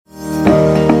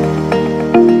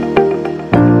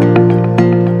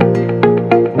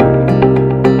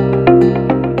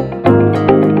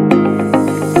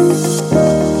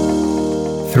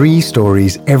3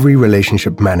 stories every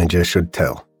relationship manager should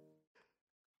tell.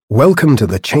 Welcome to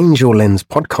the Change Your Lens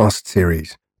podcast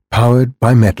series, powered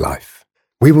by MetLife.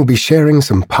 We will be sharing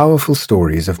some powerful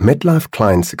stories of MetLife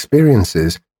clients'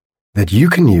 experiences that you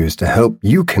can use to help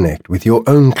you connect with your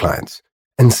own clients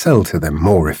and sell to them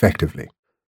more effectively.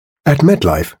 At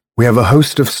MetLife, we have a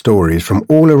host of stories from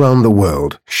all around the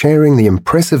world sharing the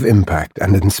impressive impact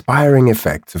and inspiring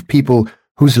effects of people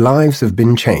whose lives have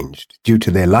been changed due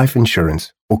to their life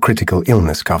insurance or critical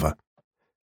illness cover.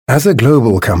 As a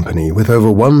global company with over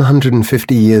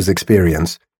 150 years'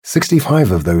 experience,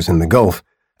 65 of those in the Gulf,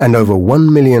 and over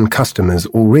 1 million customers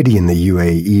already in the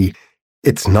UAE,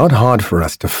 it's not hard for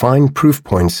us to find proof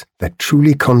points that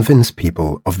truly convince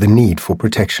people of the need for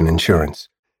protection insurance.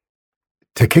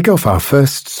 To kick off our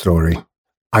first story,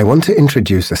 I want to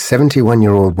introduce a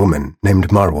 71-year-old woman named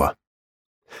Marwa.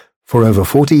 For over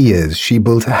 40 years, she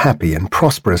built a happy and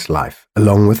prosperous life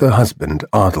along with her husband,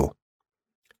 Adil.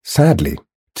 Sadly,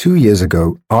 2 years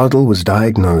ago, Adil was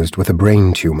diagnosed with a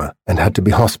brain tumor and had to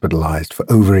be hospitalized for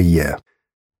over a year.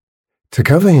 To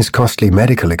cover his costly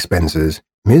medical expenses,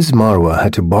 Ms. Marwa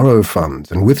had to borrow funds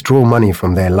and withdraw money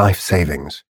from their life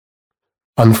savings.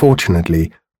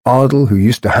 Unfortunately, Adil, who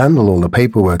used to handle all the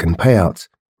paperwork and payouts,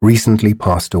 recently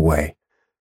passed away.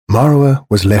 Marwa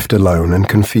was left alone and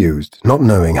confused, not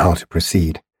knowing how to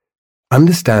proceed.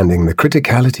 Understanding the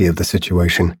criticality of the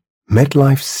situation,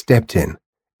 MetLife stepped in,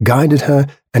 guided her,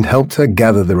 and helped her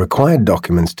gather the required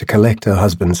documents to collect her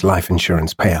husband's life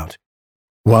insurance payout.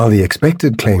 While the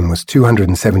expected claim was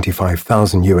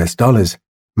 $275,000,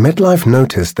 MetLife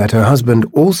noticed that her husband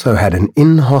also had an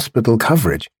in-hospital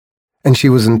coverage, and she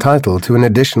was entitled to an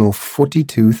additional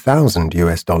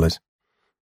 $42,000.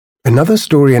 Another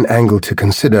story and angle to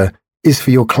consider is for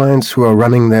your clients who are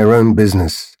running their own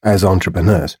business as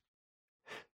entrepreneurs.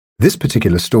 This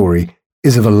particular story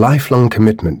is of a lifelong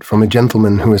commitment from a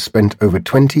gentleman who has spent over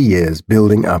 20 years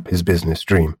building up his business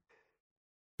dream.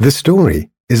 The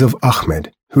story is of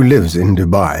Ahmed, who lives in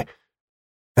Dubai,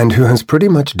 and who has pretty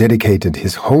much dedicated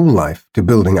his whole life to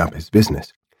building up his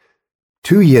business.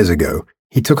 2 years ago,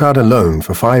 he took out a loan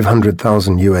for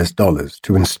 $500,000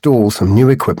 to install some new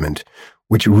equipment,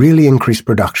 which really increased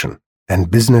production,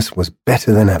 and business was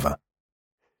better than ever.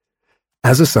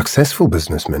 As a successful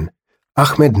businessman,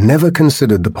 Ahmed never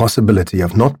considered the possibility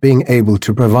of not being able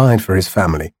to provide for his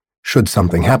family should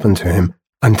something happen to him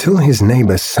until his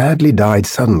neighbor sadly died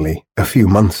suddenly a few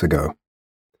months ago.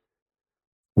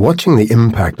 Watching the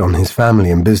impact on his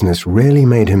family and business really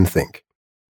made him think.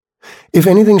 If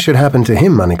anything should happen to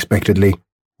him unexpectedly,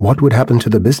 what would happen to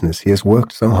the business he has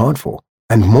worked so hard for?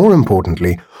 And more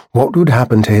importantly, what would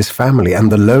happen to his family and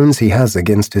the loans he has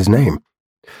against his name?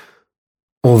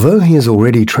 Although he is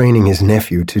already training his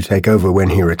nephew to take over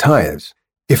when he retires,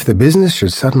 if the business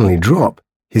should suddenly drop,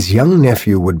 his young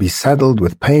nephew would be saddled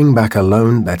with paying back a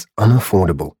loan that's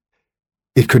unaffordable.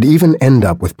 It could even end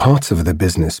up with parts of the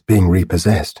business being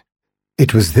repossessed.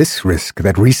 It was this risk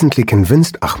that recently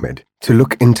convinced Ahmed to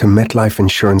look into MetLife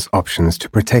insurance options to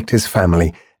protect his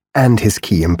family and his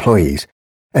key employees,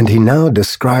 and he now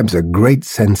describes a great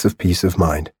sense of peace of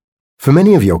mind. For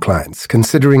many of your clients,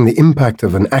 considering the impact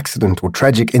of an accident or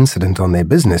tragic incident on their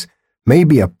business may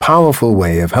be a powerful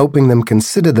way of helping them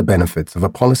consider the benefits of a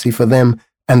policy for them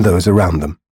and those around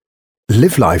them.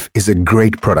 Live Life is a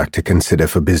great product to consider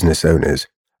for business owners,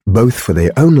 both for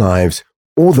their own lives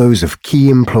or those of key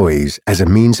employees as a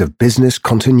means of business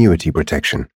continuity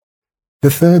protection.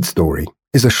 The third story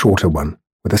is a shorter one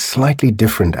with a slightly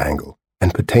different angle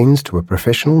and pertains to a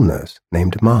professional nurse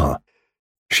named Maha.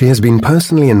 She has been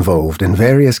personally involved in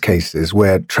various cases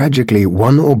where, tragically,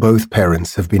 one or both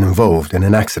parents have been involved in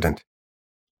an accident.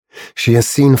 She has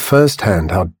seen firsthand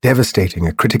how devastating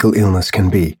a critical illness can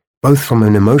be, both from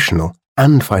an emotional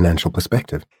and financial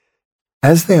perspective.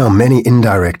 As there are many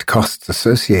indirect costs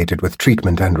associated with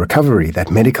treatment and recovery that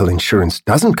medical insurance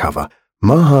doesn't cover,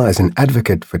 Maha is an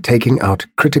advocate for taking out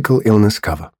critical illness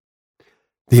cover.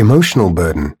 The emotional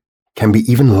burden can be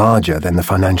even larger than the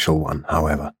financial one,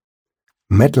 however.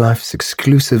 MetLife's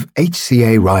exclusive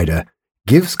HCA rider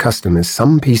gives customers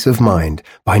some peace of mind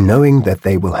by knowing that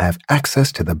they will have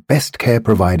access to the best care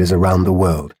providers around the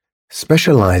world,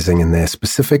 specializing in their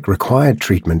specific required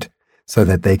treatment so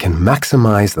that they can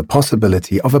maximize the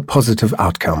possibility of a positive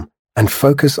outcome and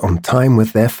focus on time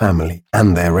with their family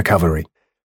and their recovery.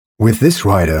 With this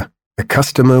rider, a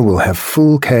customer will have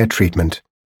full care treatment,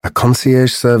 a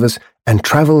concierge service, and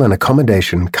travel and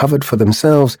accommodation covered for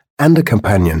themselves and a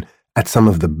companion at some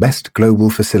of the best global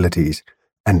facilities,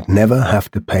 and never have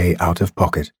to pay out of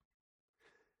pocket.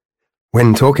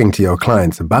 When talking to your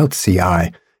clients about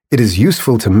CI, it is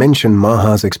useful to mention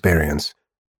Maha's experience.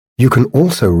 You can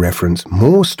also reference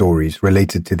more stories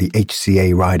related to the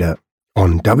HCA rider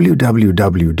on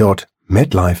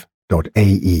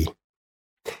www.metlife.ae.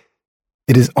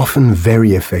 It is often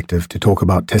very effective to talk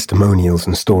about testimonials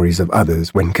and stories of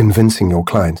others when convincing your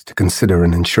clients to consider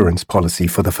an insurance policy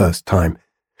for the first time,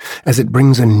 as it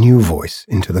brings a new voice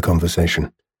into the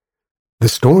conversation. The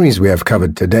stories we have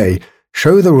covered today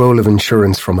show the role of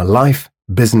insurance from a life,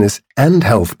 business, and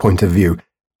health point of view,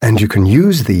 and you can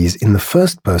use these in the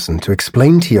first person to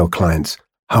explain to your clients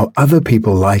how other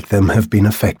people like them have been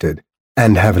affected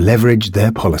and have leveraged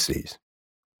their policies.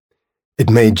 It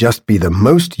may just be the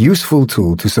most useful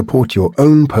tool to support your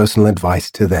own personal advice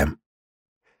to them.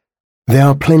 There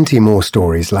are plenty more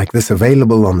stories like this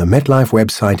available on the MetLife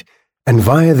website and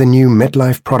via the new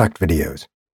MetLife product videos.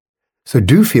 So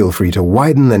do feel free to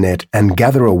widen the net and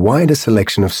gather a wider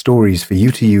selection of stories for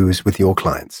you to use with your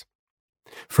clients.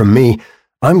 From me,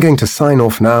 I'm going to sign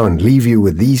off now and leave you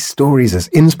with these stories as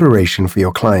inspiration for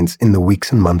your clients in the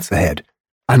weeks and months ahead.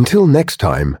 Until next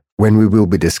time, when we will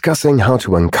be discussing how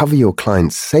to uncover your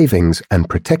clients' savings and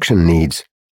protection needs,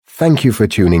 thank you for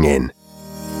tuning in.